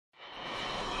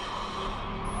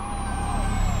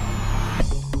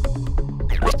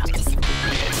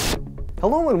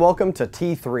Hello and welcome to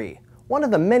T3. One of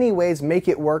the many ways Make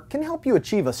It Work can help you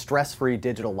achieve a stress-free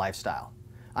digital lifestyle.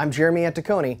 I'm Jeremy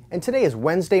Antaconi, and today is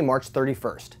Wednesday, March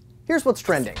 31st. Here's what's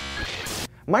trending.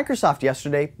 Microsoft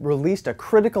yesterday released a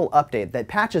critical update that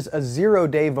patches a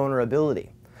zero-day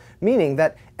vulnerability, meaning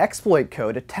that exploit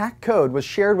code, attack code, was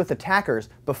shared with attackers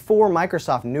before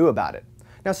Microsoft knew about it.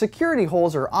 Now, security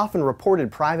holes are often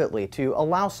reported privately to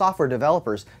allow software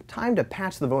developers time to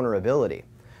patch the vulnerability.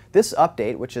 This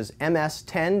update, which is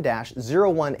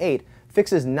MS10-018,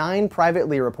 fixes 9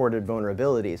 privately reported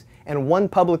vulnerabilities and 1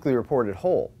 publicly reported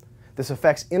hole. This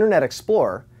affects Internet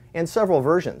Explorer and several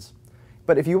versions.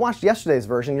 But if you watched yesterday's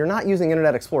version, you're not using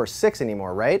Internet Explorer 6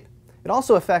 anymore, right? It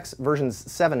also affects versions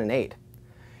 7 and 8.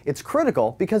 It's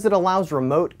critical because it allows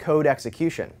remote code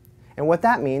execution. And what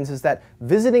that means is that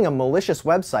visiting a malicious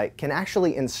website can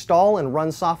actually install and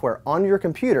run software on your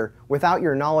computer without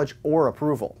your knowledge or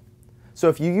approval. So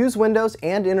if you use Windows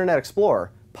and Internet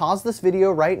Explorer, pause this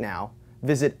video right now,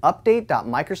 visit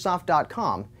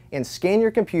update.microsoft.com, and scan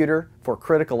your computer for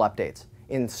critical updates.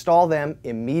 Install them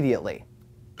immediately.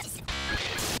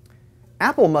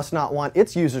 Apple must not want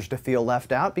its users to feel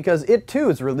left out because it too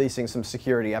is releasing some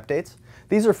security updates.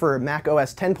 These are for Mac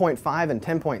OS 10.5 and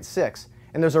 10.6,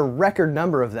 and there's a record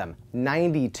number of them,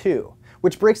 92,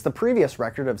 which breaks the previous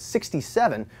record of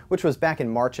 67, which was back in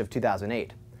March of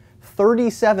 2008.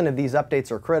 37 of these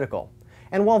updates are critical.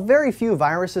 And while very few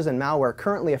viruses and malware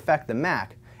currently affect the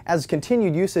Mac, as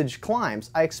continued usage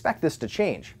climbs, I expect this to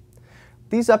change.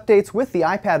 These updates with the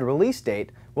iPad release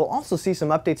date will also see some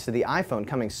updates to the iPhone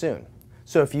coming soon.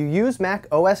 So if you use Mac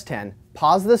OS X,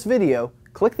 pause this video,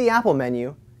 click the Apple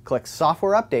menu, click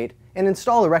Software Update, and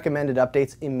install the recommended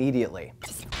updates immediately.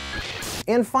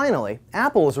 And finally,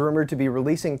 Apple is rumored to be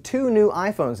releasing 2 new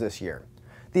iPhones this year.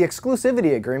 The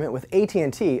exclusivity agreement with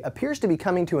AT&T appears to be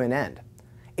coming to an end.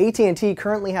 AT&T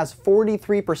currently has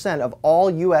 43% of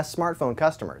all US smartphone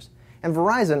customers, and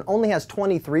Verizon only has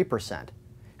 23%.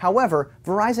 However,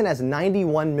 Verizon has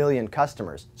 91 million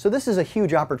customers, so this is a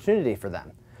huge opportunity for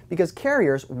them, because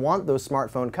carriers want those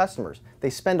smartphone customers. They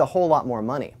spend a whole lot more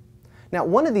money. Now,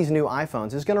 one of these new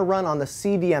iPhones is going to run on the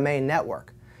CDMA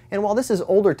network, and while this is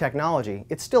older technology,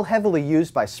 it's still heavily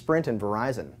used by Sprint and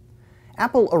Verizon.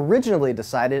 Apple originally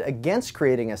decided against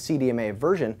creating a CDMA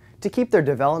version to keep their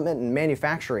development and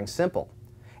manufacturing simple.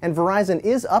 And Verizon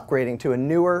is upgrading to a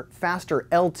newer, faster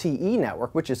LTE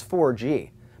network, which is 4G.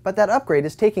 But that upgrade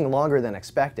is taking longer than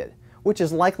expected, which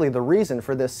is likely the reason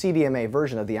for this CDMA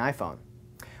version of the iPhone.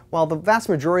 While the vast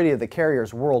majority of the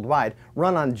carriers worldwide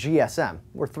run on GSM,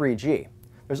 or 3G,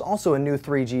 there's also a new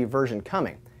 3G version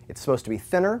coming. It's supposed to be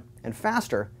thinner and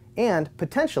faster, and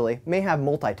potentially may have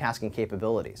multitasking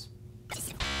capabilities.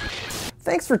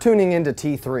 Thanks for tuning in to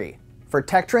T3. For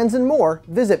tech trends and more,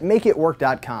 visit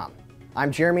makeitwork.com.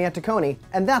 I'm Jeremy Antaconi,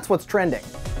 and that's what's trending.